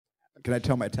Can I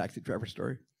tell my taxi driver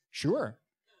story? Sure.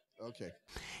 Okay.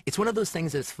 It's one of those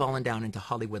things that's fallen down into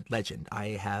Hollywood legend. I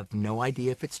have no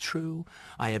idea if it's true.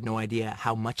 I have no idea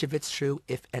how much of it's true,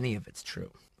 if any of it's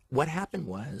true. What happened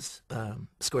was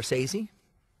Scorsese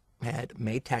had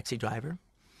made Taxi Driver,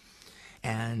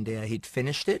 and he'd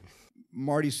finished it.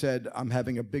 Marty said, "I'm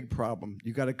having a big problem.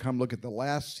 You got to come look at the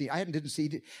last scene." I hadn't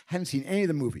seen any of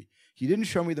the movie. You didn't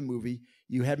show me the movie.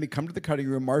 You had me come to the cutting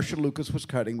room. Marcia Lucas was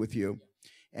cutting with you,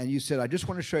 and you said, "I just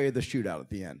want to show you the shootout at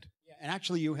the end." Yeah, and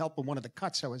actually, you helped with one of the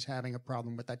cuts I was having a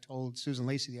problem with. I told Susan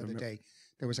Lacey the other day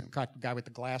there was a guy with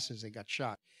the glasses. They got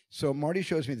shot. So Marty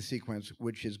shows me the sequence,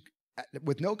 which is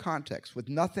with no context, with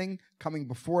nothing coming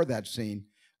before that scene.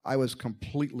 I was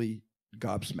completely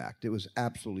gobsmacked. It was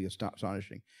absolutely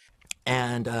astonishing.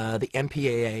 And the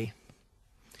MPAA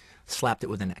slapped it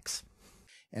with an X.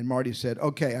 And Marty said,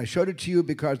 "Okay, I showed it to you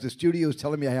because the studio is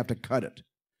telling me I have to cut it."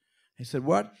 I said,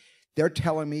 "What?" "They're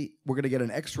telling me we're going to get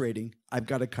an X rating. I've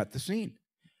got to cut the scene.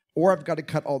 Or I've got to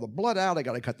cut all the blood out. I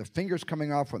got to cut the fingers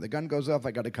coming off when the gun goes off.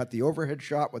 I got to cut the overhead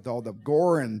shot with all the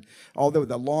gore and all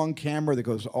the long camera that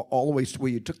goes all the way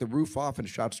where you took the roof off and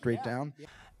shot straight down."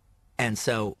 And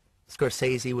so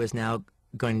Scorsese was now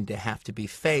going to have to be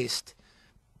faced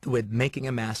with making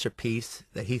a masterpiece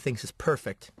that he thinks is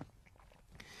perfect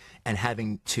and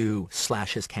having to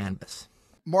slash his canvas.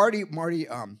 Marty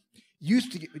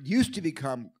used to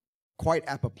become quite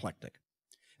apoplectic,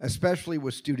 especially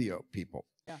with studio people.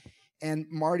 Yeah. And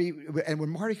when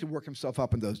Marty could work himself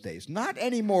up in those days, not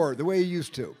anymore the way he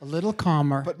used to. A little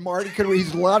calmer. But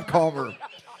he's a lot calmer.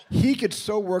 He could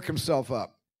so work himself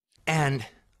up. And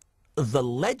the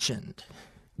legend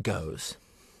goes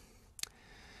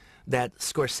that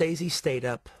Scorsese stayed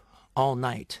up all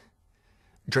night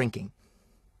drinking,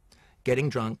 getting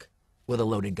drunk with a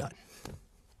loaded gun.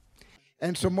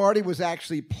 And so Marty was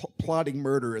actually plotting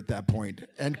murder at that point.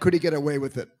 And could he get away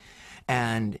with it?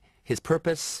 And his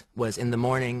purpose was, in the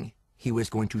morning, he was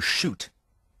going to shoot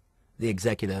the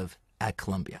executive at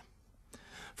Columbia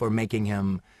for making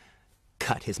him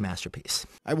cut his masterpiece.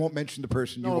 I won't mention the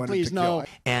person you wanted please, to kill. no.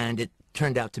 And it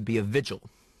turned out to be a vigil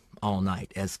all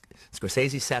night as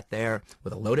Scorsese sat there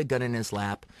with a loaded gun in his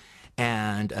lap,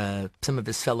 and some of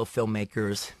his fellow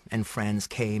filmmakers and friends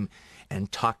came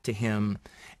and talked to him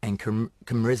and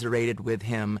commiserated with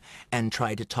him and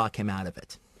tried to talk him out of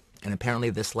it. And apparently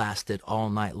this lasted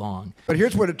all night long. But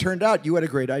here's what it turned out. You had a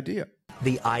great idea.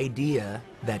 The idea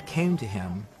that came to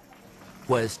him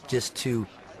was just to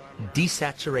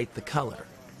desaturate the color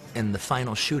in the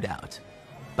final shootout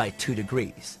by 2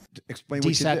 degrees. Explain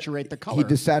Desaturate the color. He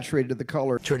desaturated the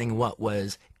color. Turning what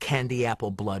was candy apple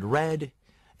blood red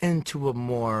into a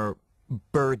more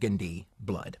burgundy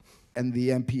blood. And the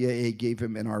MPAA gave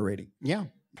him an R rating. Yeah.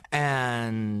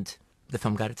 And the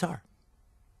film got its R.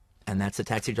 And that's a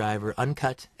Taxi Driver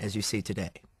uncut as you see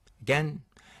today. Again,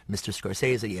 Mr.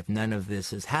 Scorsese, if none of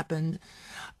this has happened,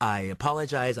 I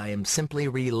apologize. I am simply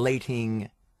relating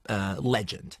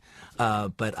legend.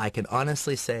 But I can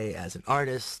honestly say, as an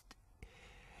artist,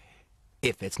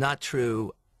 if it's not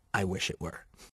true, I wish it were.